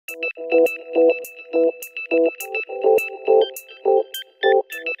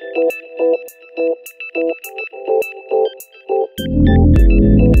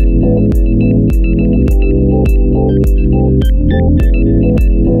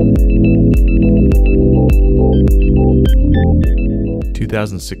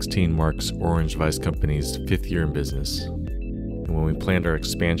...2016 marks Orange Vise Company's 5th year in business. And when we planned our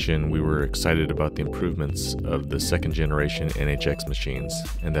expansion, we were excited about the improvements of the second generation NHX machines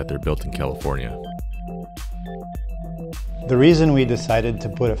and that they're built in California. The reason we decided to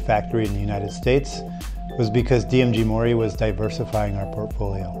put a factory in the United States was because DMG Mori was diversifying our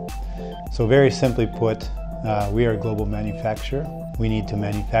portfolio. So very simply put, we are a global manufacturer. We need to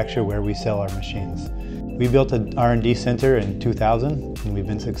manufacture where we sell our machines. We built an R&D center in 2000, and we've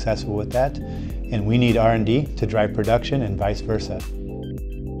been successful with that. And we need R&D to drive production and vice versa.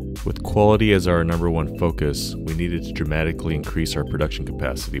 With quality as our #1 focus, we needed to dramatically increase our production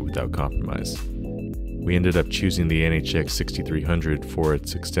capacity without compromise. We ended up choosing the NHX 6300 for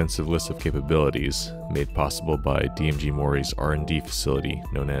its extensive list of capabilities, made possible by DMG Mori's R&D facility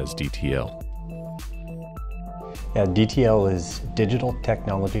known as DTL. Yeah, DTL is Digital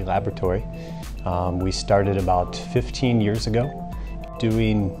Technology Laboratory. We started about 15 years ago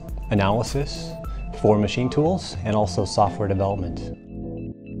doing analysis for machine tools and also software development.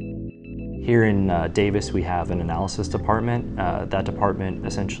 Here in Davis, we have an analysis department. That department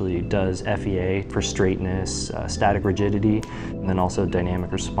essentially does FEA for straightness, static rigidity, and then also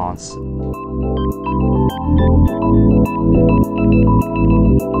dynamic response.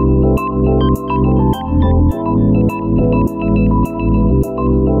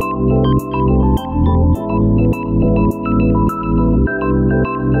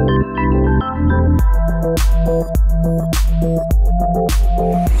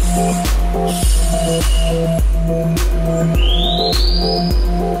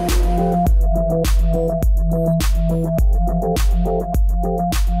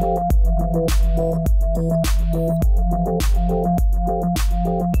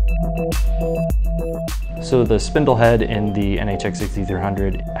 So the spindle head in the NHX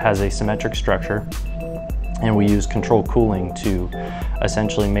 6300 has a symmetric structure, and we use controlled cooling to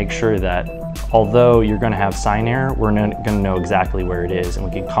essentially make sure that although you're going to have sign error, we're going to know exactly where it is, and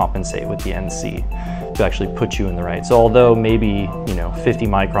we can compensate with the NC to actually put you in the right. So although maybe 50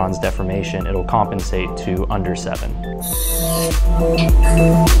 microns deformation, it'll compensate to under 7.